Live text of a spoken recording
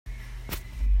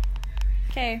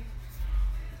Okay.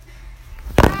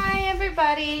 Hi,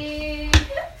 everybody.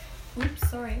 Oops,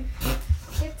 sorry.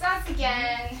 It's us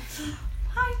again.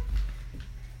 Hi.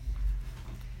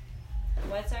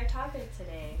 What's our topic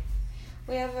today?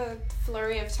 We have a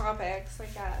flurry of topics, I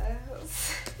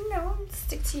guess. No,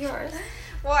 stick to yours.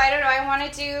 Well, I don't know. I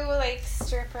want to do, like,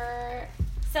 stripper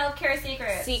Self-care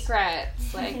secrets.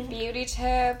 like, beauty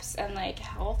tips and, like,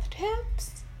 health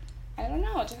tips. I don't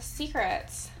know. Just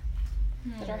secrets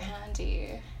that are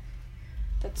handy.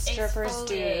 That strippers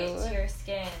Exfoliate do. your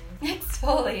skin.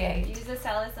 Exfoliate. Use the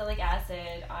salicylic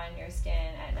acid on your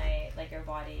skin at night, like your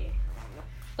body.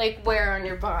 Like, where on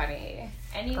your body?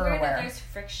 Anywhere Or where? that there's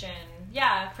friction.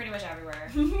 Yeah, pretty much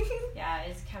everywhere. Yeah,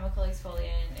 it's chemical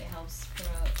exfoliant. It helps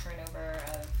promote turnover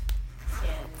of skin.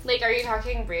 Like, are you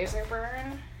talking razor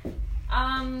burn?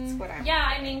 That's what I Yeah,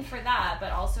 want. I mean for that,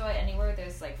 but also anywhere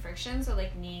there's like friction, so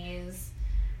like knees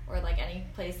or like any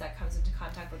place that comes into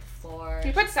contact with the floor. Do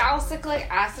you put salicylic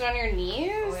acid on your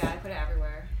knees? Oh yeah, I put it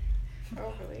everywhere.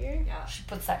 Oh, really? Yeah. She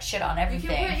puts that shit on You everything.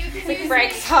 can It's like use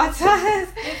Frank's hot sauce.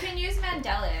 You can use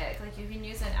mandelic, like you can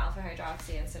use an alpha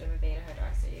hydroxy instead of a beta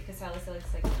hydroxy, because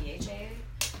salicylic's like DHA,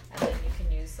 and then you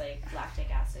can use like lactic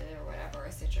acid or whatever,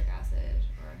 or citric acid,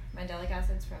 or mandelic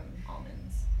acid's from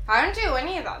almonds. I don't do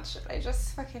any of that shit. I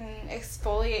just fucking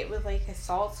exfoliate with like a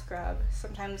salt scrub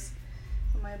sometimes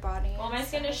on my body. Well, my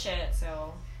skin is shit,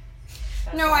 so.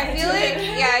 That's No, why I feel do like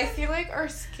it. I feel like our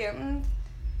skin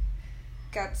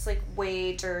gets like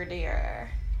way dirtier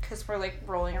because we're like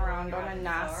rolling around on a the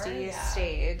nasty floor, yeah.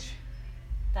 stage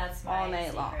That's my all night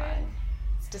secret. long.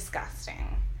 It's disgusting.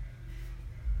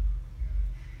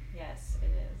 Yes,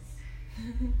 it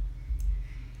is.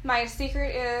 My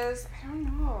secret is, I don't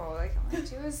know, like, I want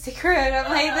to do a secret. I'm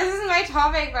like, this is my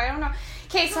topic, but I don't know.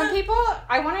 Okay, some people,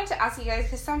 I wanted to ask you guys,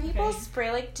 because some people Okay.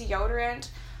 spray, like, deodorant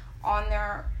on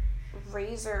their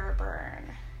razor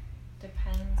burn.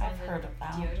 Depends I've on the heard of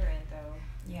that. deodorant, though.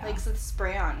 Yeah. Like, the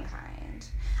spray-on kind.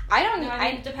 I don't No, know.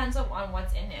 I mean, it depends on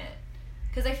what's in it.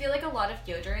 Because I feel like a lot of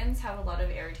deodorants have a lot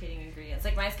of irritating ingredients.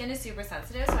 Like, my skin is super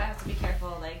sensitive, so I have to be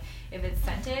careful. Like, if it's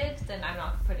scented, then I'm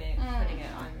not putting it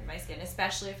on my skin,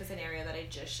 especially if it's an area that I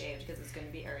just shaved, because it's going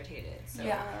to be irritated. So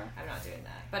Yeah. I'm not doing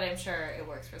that. But I'm sure it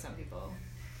works for some people.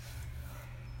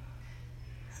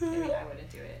 I mean, I wouldn't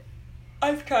do it.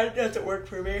 I've tried. It doesn't work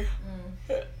for me.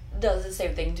 It does the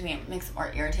same thing to me. It makes it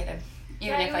more irritated.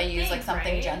 Even Yeah, if you I would use think, like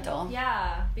something right? gentle.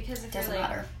 Yeah, because if Doesn't you're like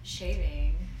matter.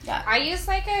 shaving. Yeah. I use,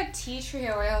 like, a tea tree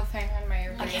oil thing on my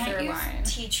I can't razor use line.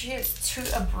 tea tree. It's too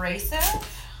abrasive,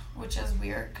 which is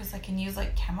weird because I can use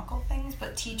like chemical things.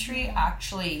 But tea tree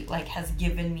actually like has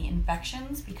given me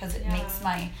infections because it Yeah. makes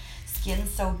my skin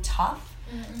so tough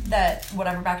that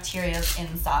whatever bacteria is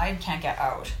inside can't get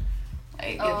out.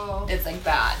 Like it's like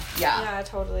bad. Yeah. Yeah,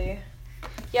 totally.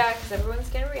 Yeah, because everyone's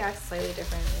skin reacts slightly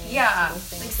differently. Yeah. to Like those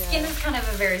things, skin is kind of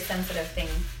a very sensitive thing.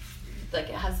 Like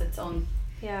it has its own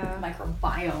Yeah.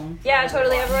 microbiome. Yeah,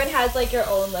 totally. Everyone has like your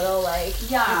own little like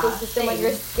Yeah, ecosystem on thing.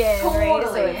 your skin, right? So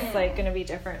Totally. it's like gonna be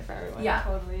different for everyone. Yeah.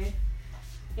 totally.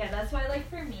 Yeah, that's why like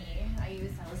for me, I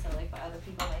use salicylic, but other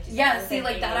people might just Yeah, use see,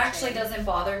 like that AHA. actually doesn't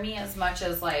bother me as much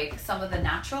as like some of the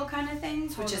natural kind of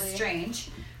things, which is Totally. strange.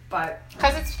 But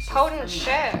Because it's potent for me.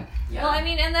 shit. yeah, Well, I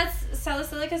mean, and that's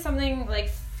salicylic is something like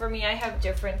for me, I have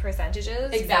different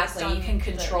percentages. exactly. based You can on the-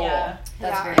 control. yeah.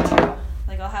 That's Yeah. very true.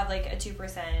 Like I'll have like a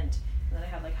 2%, and then I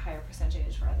have like higher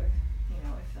percentage for other,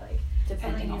 if like Depending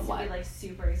something on needs what. to be like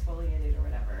super exfoliated or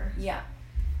whatever. Yeah.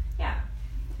 Yeah.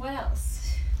 What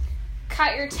else?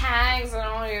 Cut your tags and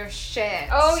all your shit.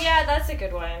 Oh yeah, that's a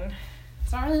good one.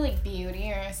 It's not really like beauty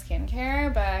or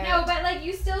skincare, but No, but like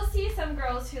you still see some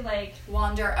girls who like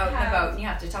Wander out and Have about, and you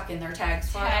have to tuck in their tags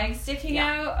for tags sticking Yeah.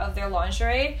 out of their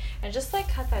lingerie and just like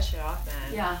cut that shit off, man.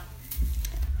 them. Yeah.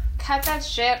 cut that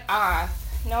shit off.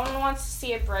 No one wants to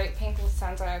see a bright pink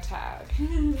placenta tag.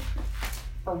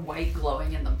 Or white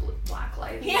glowing in the black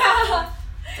light. Yeah.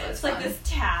 So It's like fun. this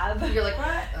tab. You're like,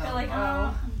 what? You're like,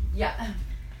 Oh. Yeah.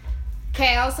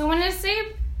 Okay, I also want to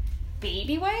say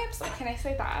baby wipes. Like, can I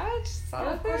say that? Is that Yeah,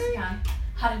 a of course you thing? can.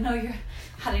 How to know your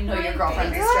Like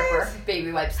girlfriend's a baby stripper. wipes?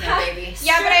 Baby wipes, no baby.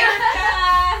 Yeah,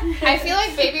 but I feel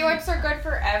like baby wipes are good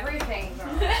for everything,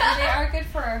 though. They are good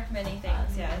for many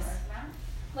things, yes.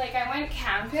 Like, I went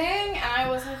camping, and I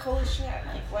was like, holy shit,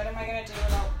 like, what am I going to do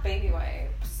without baby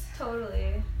wipes?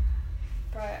 Totally.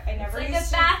 But I never It's like used a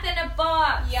to... bath in a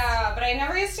box. Yeah, but I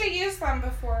never used to use them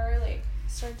before, like,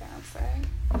 start dancing.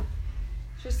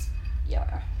 Just,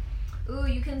 yeah. Ooh,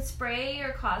 you can spray your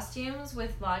costumes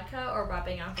with vodka or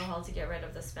rubbing alcohol to get rid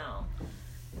of the smell.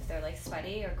 If they're like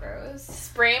sweaty or gross.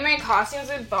 Spray my costumes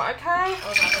with vodka? Or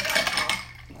rubbing alcohol.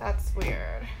 That's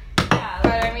weird. Yeah.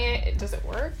 But, I mean, does it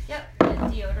work? Yep.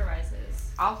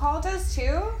 deodorizes. Alcohol does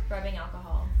too? Rubbing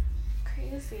alcohol.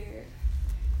 Crazy.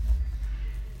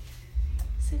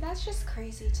 See, that's just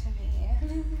crazy to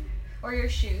me. Or your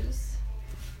shoes.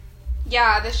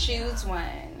 Yeah, the shoes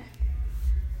one.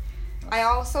 I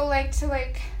also like to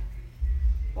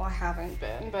well, I haven't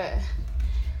been, but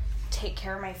take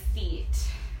care of my feet.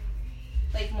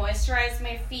 Like moisturize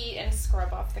my feet and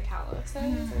scrub off the calluses.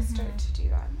 I start to do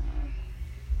that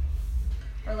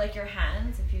now. Or like your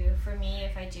hands. For me,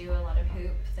 if I do a lot of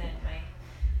hoop, then I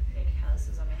get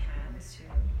calluses on my hands too.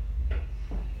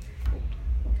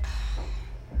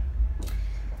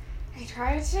 I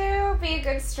try to be a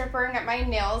good stripper and get my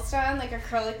nails done, like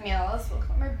acrylic nails. Look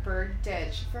what my bird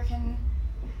did. She freaking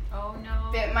Oh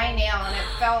no. bit my nail and it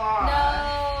fell off.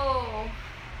 No.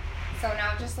 So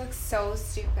now it just looks so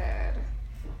stupid.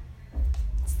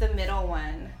 It's the middle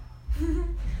one.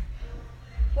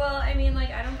 Well, I mean, like,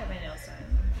 I don't get my nails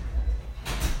done.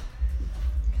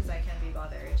 Because I can't be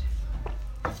bothered.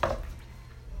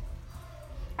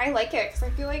 I like it because I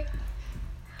feel like...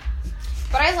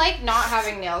 But I like not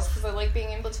having nails because I like being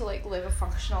able to, like, live a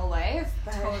functional life.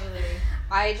 But Totally.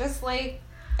 I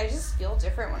just feel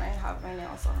different when I have my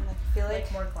nails on. Like, I feel like...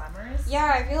 Like more glamorous?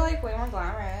 Yeah, I feel like way more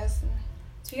glamorous.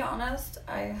 To be honest,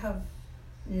 I have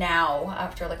now,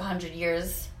 after like 100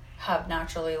 years, have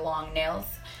naturally long nails,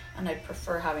 and I'd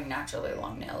prefer having naturally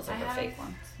long nails over fake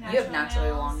ones. You have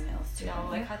naturally long nails too. No,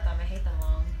 don't I you? cut them. I hate them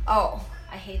long. Oh.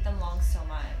 I hate them long so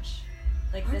much.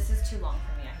 Like, this is too long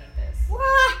for me. I hate this.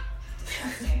 What?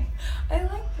 Disgusting. I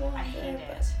like long I hate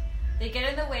hair, it. They get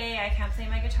in the way. I can't play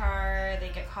my guitar. They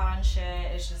get caught on shit.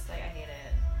 It's just like, I hate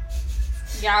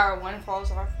it. Yeah, or one falls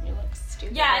off and you look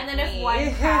stupid. Yeah, like and then me. if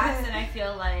one cracks, then I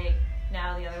feel like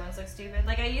now the other ones look stupid.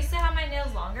 Like, I used to have my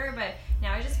nails longer, but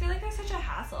now I just feel like they're such a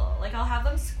hassle. Like, I'll have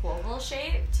them squoval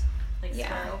shaped, like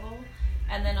square oval,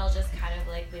 and then I'll just kind of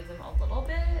like leave them a little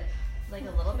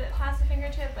bit past the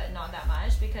fingertip, but not that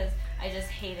much, because I just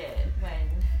hate it when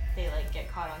they like get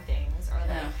caught on things, or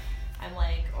like I'm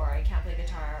like, or I can't play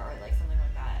guitar, or like something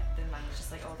like that. Then mine's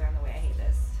just like, oh, they're in the way. I hate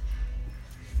this.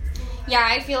 Yeah,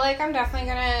 I feel like I'm definitely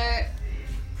gonna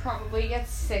probably get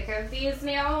sick of these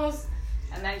nails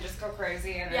and then just go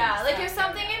crazy. And Yeah, like if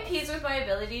something impedes with my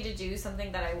ability to do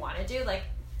something that I want to do, like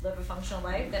live a functional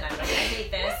life, then I'm like, I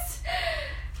hate this.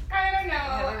 I don't know.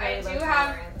 have a really I low do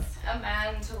have tolerance. a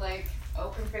man to like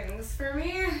open things for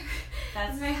me.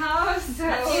 That's in my house. So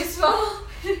That's useful.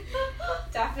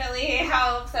 definitely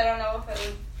helps. I don't know if it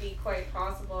would be quite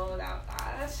possible without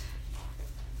that.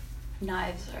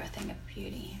 Knives are a thing of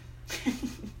beauty.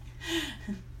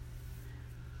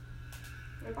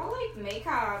 What about like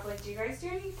makeup? Like, do you guys do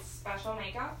any special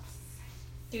makeups?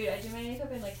 Dude, I do my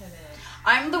makeup in like 10 minutes.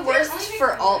 I'm the worst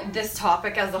for all this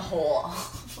topic as a whole.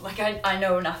 Like, I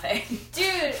know nothing.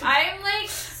 Dude, I'm like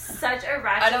such a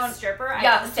ratchet stripper. I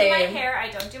don't do my same. hair. I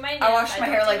don't do my nails. I wash my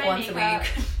hair don't do like my once a makeup.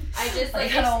 week. I just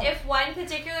like, Like, I don't- if one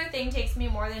particular thing takes me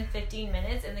more than 15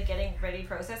 minutes in the getting ready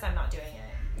process, I'm not doing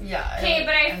it. Yeah. Okay,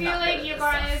 but I I'm feel not good like at you this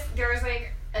guys, stuff. there's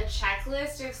like a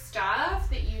checklist of stuff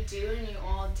that you do and you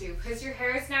all do. Because your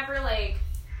hair is never like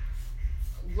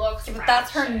looks But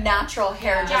that's her ratchet. natural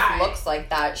hair. Yeah. Just looks like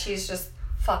that. She's just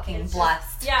fucking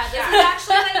blessed. Yeah, this is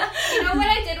actually like, you know what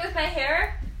I did with my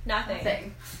hair? Nothing.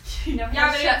 Thing. She never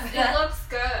Yeah, has but shit. it looks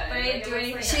good. But I didn't Like, do it looks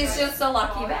anything. like She's a- just a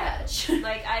lucky Oh, yeah. bitch.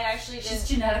 Like, I actually didn't. She's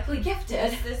genetically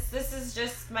gifted. This is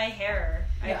just my hair.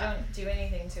 Yeah. I don't do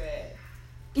anything to it.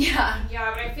 Yeah.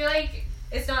 Yeah, but I feel like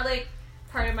It's not like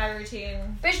part of my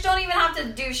routine. Bitch don't even have to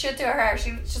do shit to her hair.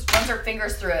 She just runs her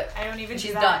fingers through it. I don't even And do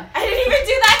she's that. done. I didn't even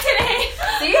do that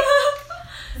today.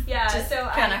 See? Yeah, Just so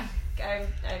kinda.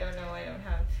 I don't know. I don't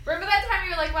have. Remember that time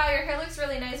you were like, "Wow, your hair looks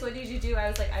really nice. What did you do?" I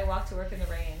was like, "I walked to work in the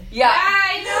rain." Yeah.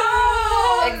 I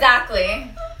know.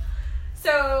 Exactly.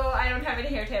 So I don't have any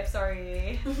hair tips.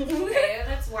 Sorry. Okay,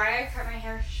 that's why I cut my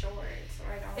hair short, so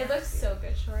I don't. It have looks to. so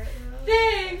good short. Though.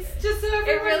 Thanks. Just so It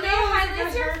everyone really knows I highlights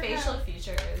got your haircut. facial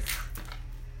features.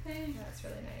 Thanks. That's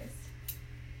really nice.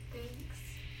 Thanks.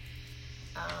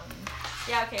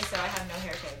 Yeah. Okay. So I have no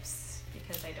hair tips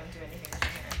because I don't do anything with my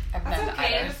hair. I've That's none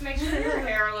okay. either. Just make sure your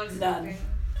hair looks None. fucking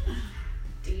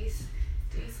decent.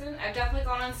 I've definitely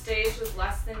gone on stage with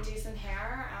less than decent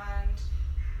hair, and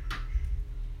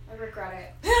I regret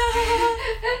it.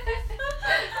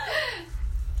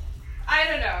 I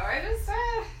don't know.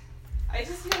 I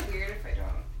just feel weird if I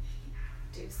don't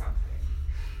do something.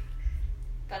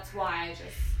 That's why I just,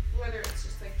 whether it's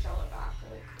just like gel it back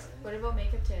or like curl it. What about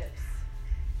makeup tips?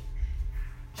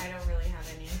 I don't really have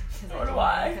any. 'Cause Nor do do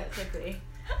I. makeup quickly.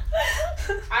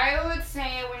 I would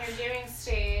say when you're doing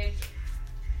stage,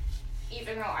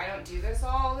 even though I don't do this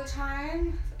all the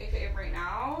time, like right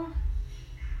now,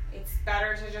 it's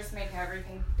better to just make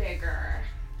everything bigger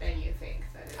than you think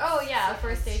that it's Oh yeah,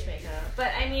 for stage makeup.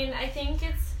 But I mean, I think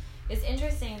it's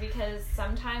interesting because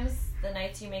sometimes the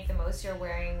nights you make the most, you're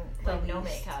wearing like no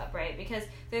makeup, right? Because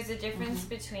there's a difference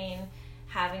between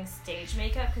having stage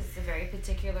makeup, because it's a very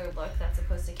particular look that's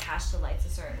supposed to catch the lights a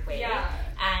certain way,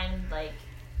 and like,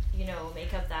 you know,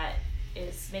 makeup that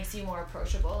makes you more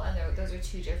approachable, and those are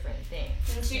two different things.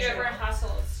 And two different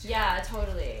hustles. Yeah,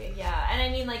 totally. Yeah, and I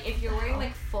mean, like, if you're wearing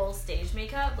like full stage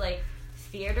makeup, like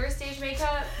theater stage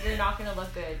makeup, you're not gonna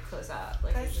look good close up.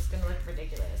 Like, you're just gonna look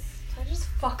ridiculous. I just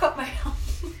fuck up my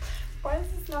house. Why does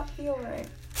this not feel right?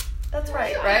 That's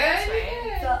right, right? That's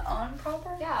right. Is that on proper?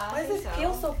 Yeah. Why does it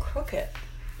feel so crooked?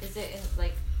 Is it in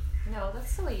like? No,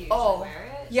 that's the way you usually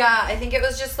wear it. Yeah, I think it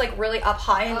was just like really up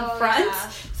high in the front,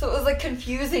 so it was like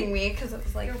confusing me because it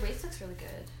was like. Your waist looks really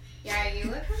good. Yeah,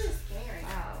 you look really skinny right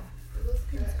now. It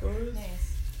looks good.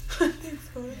 Nice. Thanks,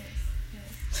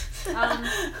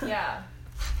 Nice. Yeah.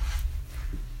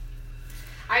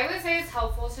 I would say it's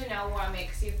helpful to know what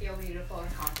makes you feel beautiful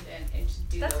and confident and to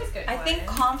do That's those. a good I one. think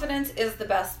confidence is the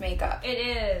best makeup. It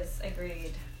is.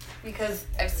 Agreed. Because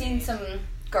I've seen some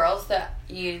girls that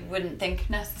you wouldn't think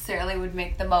necessarily would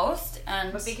make the most,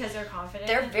 and But because they're confident.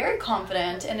 they're very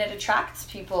confident, and it attracts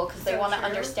people because they want to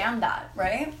understand that,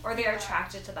 right? Or they're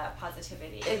attracted to that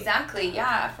positivity. Exactly,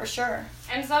 yeah, for sure.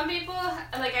 And some people,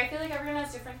 like, I feel like everyone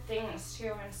has different things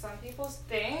too, and some people's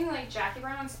thing, like Jackie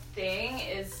Brown's thing,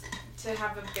 is to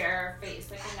have a bare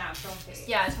face, like a natural face.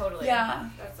 Yeah, totally. Yeah.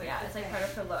 That's like It's like part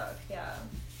of her look. Yeah.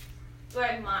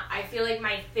 But I feel like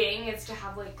my thing is to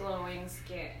have like glowing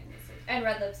skin. And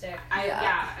red lipstick.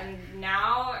 And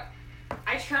now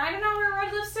I try to not wear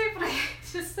red lipstick, but I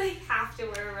just like have to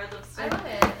wear red lipstick. I love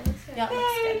it. Yeah,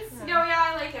 Thanks. No,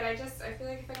 I like it. I feel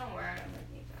like if I don't wear it, I'm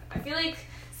like, need that. I feel like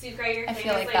Secret, your I thing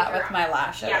feel is like that your, with my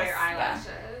lashes. Yeah, your eyelashes.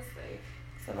 Like,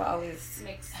 So I've always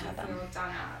makes you had them. feel done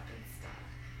up and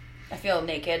stuff. I feel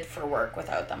naked for work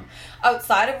without them.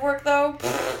 Outside of work, though,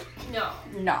 No,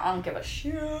 I don't give a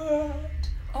shit.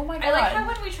 Oh my god. I like how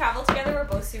when we travel together, we're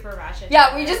both super ratchet.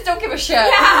 Yeah, we just don't give a shit.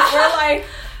 Yeah. We're like,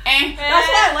 That's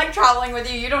why I like traveling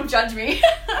with you. You don't judge me.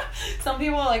 Some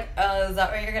people are like, is that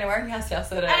what you're going to wear? Yes, it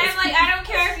is. And I'm like, I don't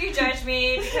care if you judge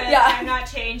me because I'm not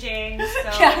changing.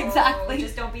 So yeah, exactly.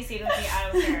 Just don't be seen with me.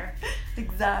 I don't care.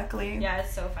 Exactly. Yeah,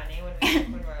 it's so funny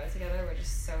when we're out together. We're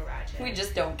just so ratchet. We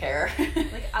just don't care.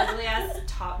 Like ugly ass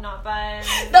top knot buns.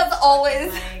 That's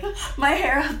always like, my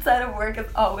hair outside of work is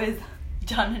always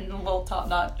done in a little top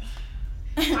knot.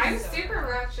 I'm super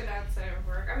ratchet outside of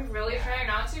work. I'm really trying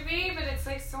not to be, but it's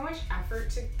like so much effort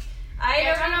to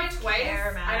get done up twice.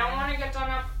 I don't want to get done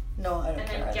up. No, I don't and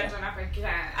care. then get done up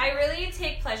again. I really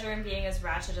take pleasure in being as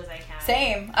ratchet as I can.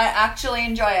 Same. I actually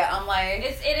enjoy it. I'm like,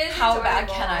 it is how enjoyable. bad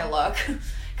can I look?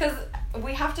 Because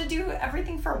we have to do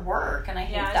everything for work, and I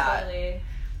hate that. Totally.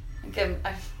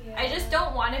 I just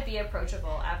don't want to be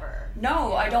approachable ever.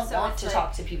 No, I don't want to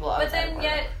talk to people outside But then of work.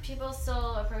 yet people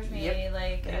still approach me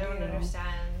like I don't understand.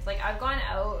 Like I've gone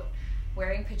out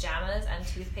wearing pajamas and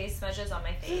toothpaste smudges on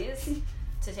my face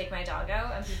to take my dog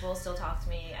out, and people still talk to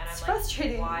me, and I'm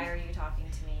frustrating. Why are you talking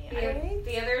to me?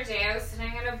 The other day I was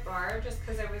sitting at a bar just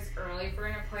because I was early for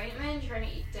an appointment trying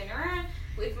to eat dinner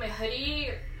with my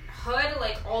hood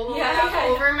like all the way up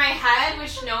over my head,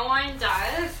 which no one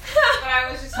does. But I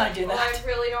was just like, I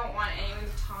really don't want anyone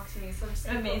to talk to me, so I'm just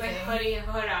gonna put my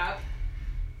hood up.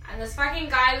 And this fucking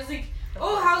guy was like,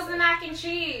 "Oh, how's the mac and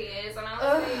cheese?" And I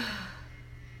was like,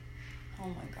 "Oh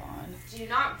my god! Do you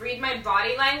not read my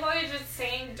body language? It's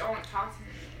saying don't talk to me."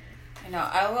 I know.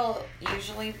 I will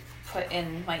usually put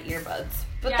in my earbuds,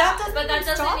 but that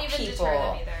doesn't stop people. Deter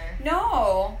them either.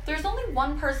 No, there's only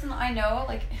one person I know.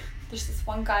 Like, there's this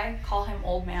one guy. Call him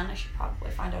Old Man. I should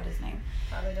probably find out his name.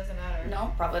 Probably doesn't matter.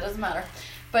 No, probably doesn't matter.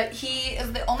 But he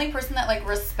is the only person that like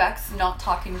respects not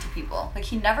talking to people. Like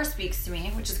he never speaks to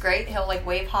me, which is great. He'll like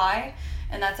wave hi,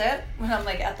 and that's it when I'm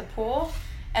like at the pool.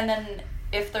 And then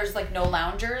if there's like no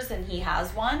loungers and he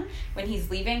has one, when he's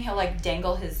leaving, he'll like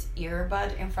dangle his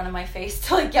earbud in front of my face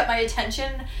to like get my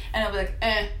attention, and I'll be like,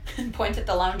 and point at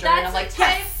the lounger, and I'm like,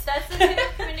 yes. That's the type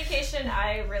of communication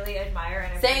I really admire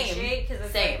and appreciate because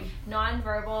it's like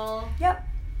non-verbal. Yep.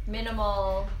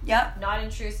 Minimal. Yep. Not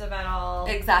intrusive at all.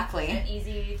 Exactly. And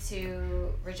easy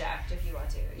to reject if you want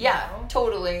to. You know?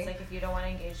 Totally. It's like if you don't want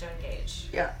to engage, don't engage.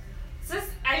 Yeah.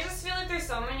 I just feel like there's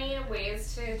so many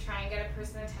ways to try and get a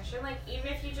person's attention. Like, even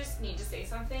if you just need to say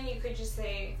something, you could just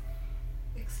say,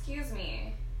 "Excuse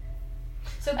me."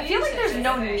 So I feel like there's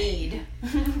no need.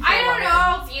 I don't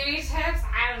know. Beauty tips?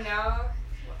 I don't know.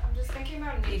 I'm just thinking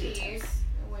about Nikki and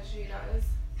what she does.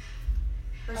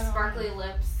 Her sparkly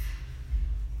lips.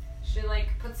 She like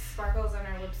puts sparkles on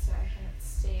her lipstick and it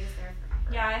stays there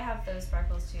forever. Yeah, I have those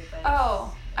sparkles too, but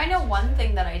Oh, I know one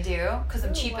thing that I do because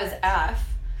I'm cheap as what? F.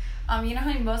 You know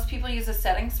how most people use a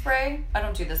setting spray? I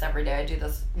don't do this every day. I do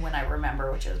this when I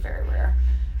remember, which is very rare.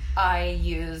 I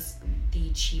use the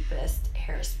cheapest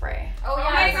hairspray. Oh yeah,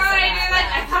 my god, I knew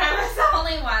that. I thought I was the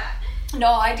only one.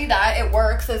 No, I do that. It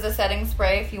works as a setting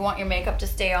spray if you want your makeup to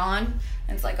stay on.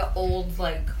 It's like an old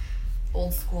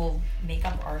school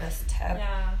makeup artist tip.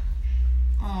 Yeah.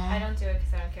 I don't do it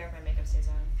because I don't care if my makeup stays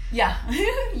on. Yeah.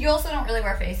 You also don't really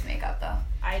wear face makeup though.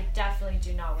 I definitely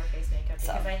do not wear face makeup because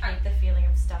So. I hate the feeling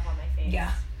of stuff on my face.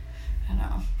 Yeah. I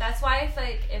know. That's why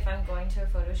if I'm going to a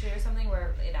photo shoot or something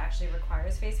where it actually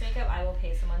requires face makeup, I will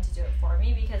pay someone to do it for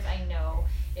me because I know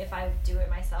if I do it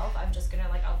myself, I'm just gonna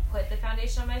I'll put the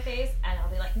foundation on my face and I'll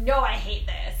be like, no, I hate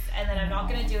this, and then I'm not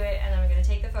gonna do it, and then I'm gonna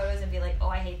take the photos and be like, oh,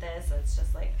 I hate this. So it's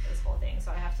just this whole thing.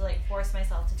 So I have to force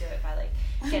myself to do it by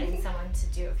getting someone to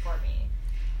do it for me.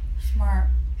 Smart.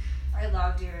 I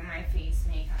love doing my face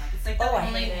makeup. It's the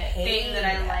only thing that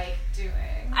I like doing.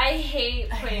 I hate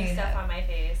putting hate stuff it. on my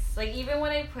face. Even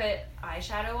when I put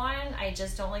eyeshadow on, I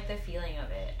just don't like the feeling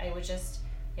of it. I would just,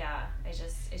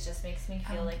 it just makes me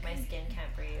feel like my skin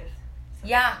can't breathe. Sometimes.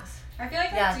 Yeah. I feel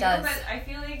like Yeah, I it do, does. but I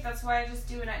feel like that's why I just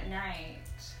do it at night.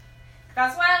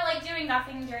 That's why I like doing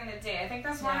nothing during the day. I think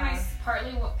that's one of my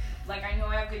partly I know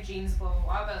I have good genes, blah blah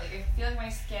blah, but I feel like my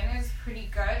skin is pretty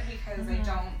good because I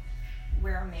don't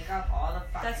wear makeup all the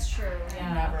fucking That's true. time.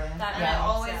 Yeah. Never. And I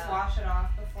always wash it off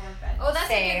before bed. Oh, that's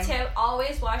Same. a good tip.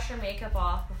 Always wash your makeup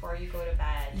off before you go to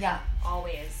bed. Yeah.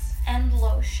 Always. And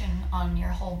lotion on your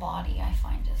whole body, I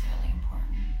find, is really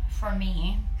important for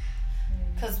me.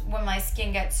 Because when my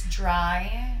skin gets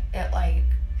dry, it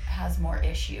has more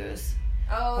issues.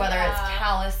 Oh, Whether yeah. it's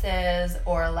calluses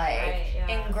or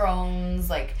ingrowns,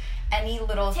 any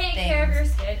little Take things. care of your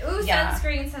skin. Ooh, Yeah.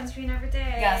 sunscreen every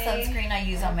day. Yeah, sunscreen I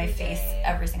use on my Every face day.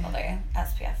 every single day.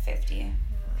 SPF 50.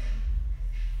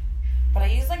 But I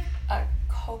use a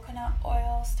coconut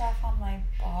oil stuff on my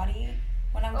body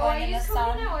when I'm Oh, going I in the use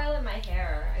sun. coconut oil in my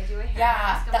hair. I do a hair Yeah,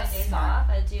 mask on my that's days smart. off.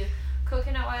 I do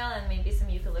coconut oil and maybe some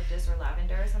eucalyptus or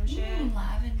lavender or some shit.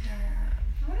 Lavender.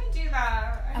 I want to do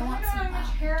that. I want don't some have much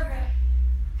hair, lavender.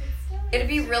 but it's still It'd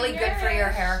be nice really to good for your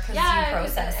hair because you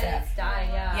process and it. it's dyed,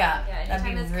 yeah. Yeah, Anytime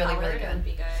that'd be it's really, colored, really it good. would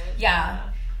be good. Yeah.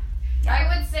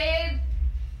 I would say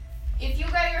if you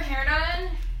got your hair done,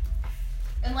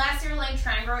 unless you're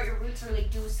trying to grow out your roots or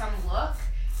do some look,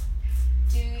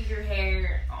 do your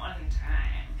hair on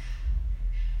time.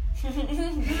 You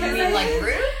mean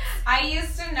roots? I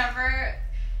used to never.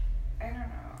 I don't know.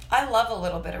 I love a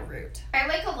little bit of root. I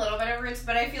like a little bit of roots,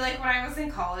 but I feel like when I was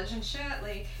in college and shit,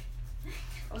 I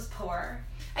was poor.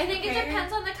 I think it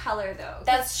depends on the color though. 'Cause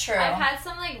That's true. I've had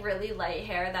some really light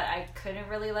hair that I couldn't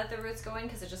really let the roots go in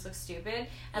because it just looks stupid.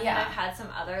 And then I've had some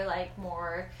other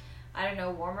more, I don't know,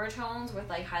 warmer tones with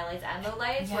highlights and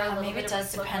lowlights where a little maybe bit it of does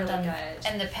roots look depend really on, good.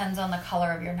 and depends on the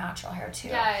color of your natural hair too.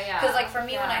 Yeah. Because for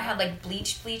me, when I had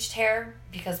bleached hair,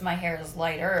 because my hair is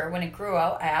lighter, when it grew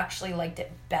out, I actually liked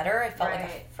it better. It felt like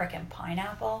a freaking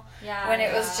pineapple. Yeah. When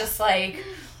it was just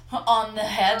on the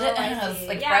head and it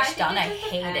was fresh done, I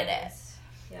hated it.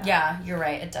 Yeah, you're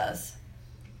right. It does.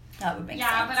 That would make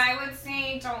sense. Yeah, but I would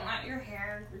say don't let your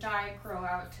hair dye grow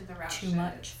out to the rashes. Too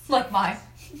much. Like mine.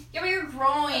 Yeah, but you're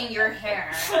growing your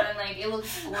hair and it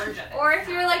looks gorgeous. Or if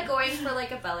you're going for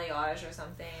a balayage or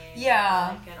something.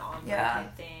 Yeah. An ombre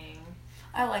type thing.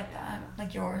 I like that.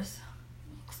 Like yours.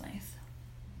 Looks nice.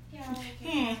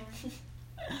 Yeah.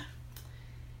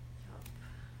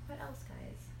 What else,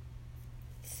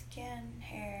 guys? Skin,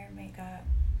 hair, makeup.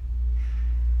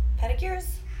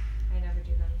 Pedicures? I never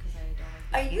do them because I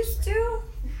don't like I used to.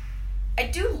 I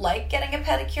do like getting a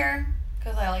pedicure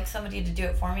because I like somebody to do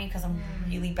it for me because I'm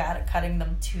really bad at cutting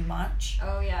them too much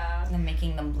Oh, yeah. and then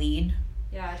making them bleed.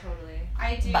 Yeah, totally.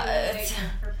 I do But- like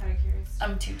for pedicures.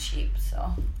 I'm too cheap,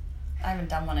 so I haven't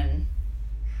done one in,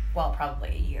 probably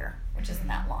a year, which isn't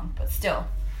that long, but still.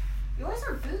 You always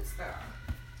wear boots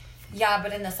though. Yeah,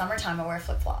 but in the summertime I wear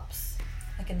flip-flops,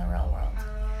 in the real world.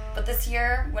 But this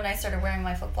year, when I started wearing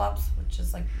my flip-flops, which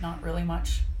is not really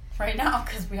much right now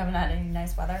because we haven't had any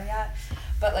nice weather yet,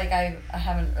 but I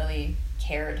haven't really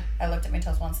cared. I looked at my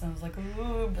toes once and I was like,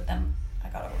 ooh, but then I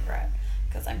got over it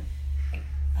because I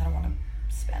don't want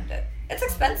to spend it. It's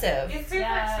expensive, It's super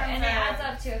Yeah, expensive. and it adds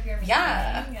up too if you're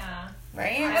Yeah. maintaining. Yeah.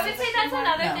 right? I would say that's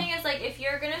another No. thing is if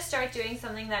you're gonna start doing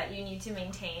something that you need to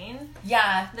maintain,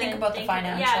 Yeah, then think about the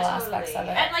financial aspects of it.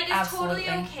 And it's Absolutely.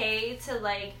 totally okay to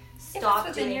If stop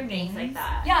it's within doing your things means. like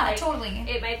that. Yeah, totally.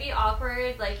 It might be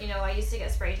awkward, I used to get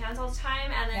spray tans all the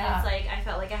time, and then Yeah. it's I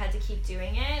felt like I had to keep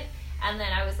doing it, and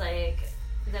then I was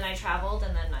then I traveled,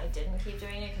 and then I didn't keep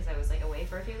doing it because I was like away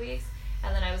for a few weeks,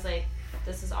 and then I was like,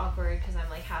 this is awkward because I'm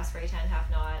like half spray tan, half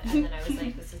not, and then I was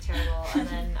like, this is terrible, and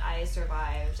then I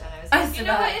survived, and I was like, you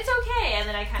know what, it's okay, and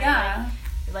then I kind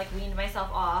of like weaned myself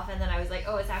off, and then I was like,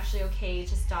 oh, it's actually okay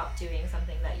to stop doing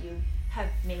something that you have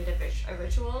made a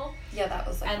ritual. Yeah, that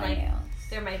was like and my like nails.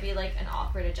 there might be like an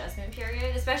awkward adjustment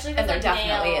period, especially And with there like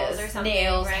definitely nails is. or something,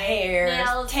 Nails, right? hair,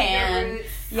 nails, tan, roots,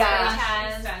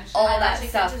 tans, all that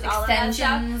stuff,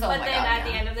 extensions. Oh but my then God, at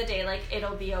the end of the day, like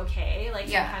it'll be okay. Like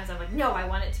sometimes I'm like, no, I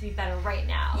want it to be better right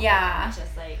now. Yeah. It's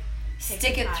just like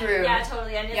stick it through. Yeah,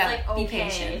 totally. And it's like okay. Be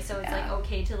patient. So it's like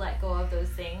okay to let go of those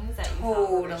things that you thought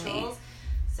were rituals.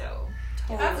 So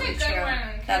that's a good one.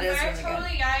 That is really totally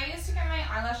good. Yeah, I used to get my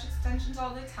eyelash extensions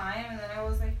all the time, and then I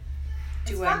was like,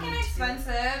 it's fucking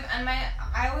expensive, and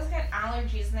I always get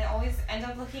allergies, and they always end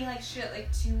up looking like shit like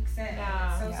 2 weeks in.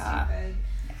 Yeah. It's so stupid.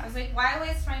 I was like, why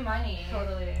waste my money?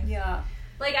 Totally. Yeah.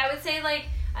 Like I would say, like,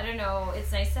 I don't know,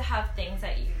 it's nice to have things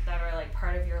that are like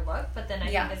part of your look, but then I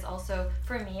think it's also,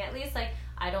 for me at least, like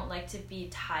I don't like to be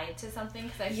tied to something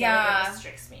because I feel like it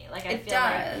restricts me. Like I feel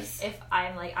like if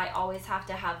I'm like I always have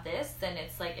to have this, then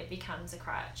it's like it becomes a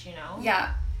crutch, you know?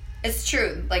 Yeah. It's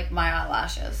true. Like my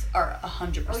eyelashes are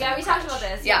 100%. Oh yeah, we talked about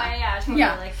this. Yeah, totally.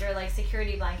 Yeah. Like they're like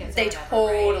security blankets. They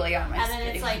totally are my. And then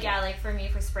it's like like for me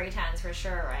for spray tans for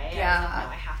sure, right? Yeah. I was like, no,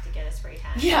 I have to get a spray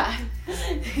tan. Yeah.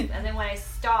 And then when I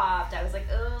stopped, I was like,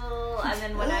 oh. And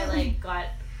then when I like got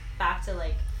back to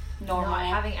like normal, not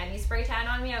having any spray tan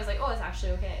on me, I was like, oh, it's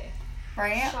actually okay.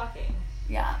 Right. Shocking.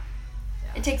 Yeah.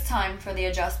 It takes time for the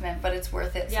adjustment, but it's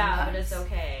worth it sometimes. Yeah, but it's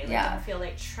okay. Like, don't feel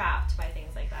like trapped by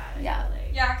things like that.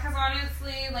 Yeah, because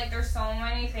honestly, like there's so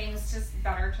many things just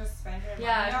better to spend your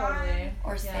money totally. on.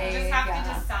 Or save. You just have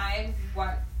to decide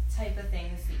what type of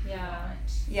things that you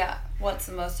want. Yeah, what's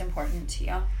the most important to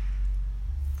you?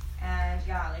 And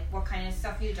like what kind of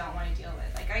stuff you don't want to deal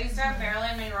with. Like I used to have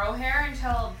Marilyn Monroe hair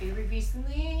until very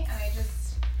recently, and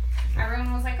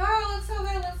everyone was like, oh, it looks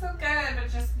so good,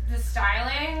 but just the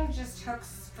styling just took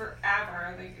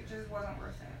forever. Like it just wasn't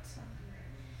worth it. So.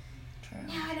 True.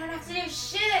 Now I don't have to do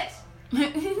shit.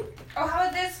 Oh, how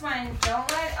about this one? Don't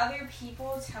let other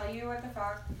people tell you what the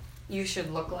fuck you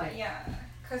should look like. Yeah,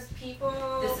 because people.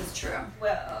 This is true.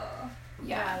 Will.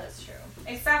 Yeah, that's true.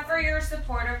 Except for your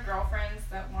supportive girlfriends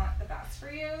that want the best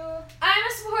for you. I'm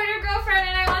a supportive girlfriend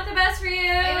and I want the best for you.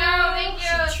 I know, thank you.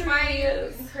 That's why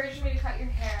you encouraged me to cut your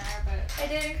hair, but I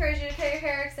did encourage you to cut your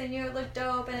hair because I knew it looked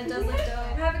dope and it does look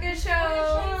dope. Have a good show.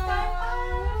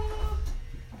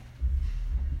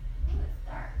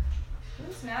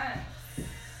 Who's next?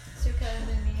 Suka and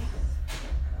then me.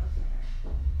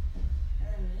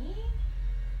 And then me?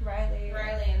 Riley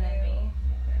and then me.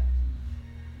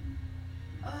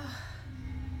 Ugh.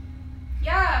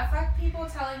 Yeah, fuck people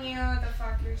telling you what the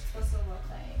fuck you're supposed to look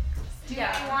like. Just do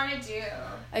what you want to do.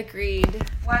 Agreed.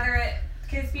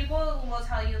 Because people will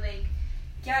tell you, like,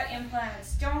 get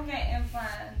implants, don't get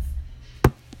implants,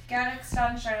 get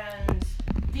extensions,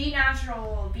 be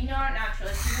natural, be not natural.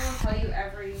 Like, people will tell you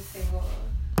every single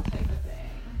type of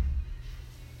thing.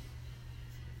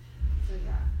 So,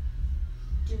 yeah.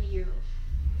 Do you.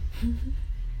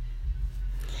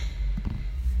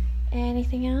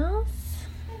 Anything else?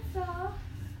 That's all.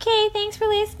 Okay, thanks for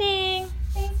listening.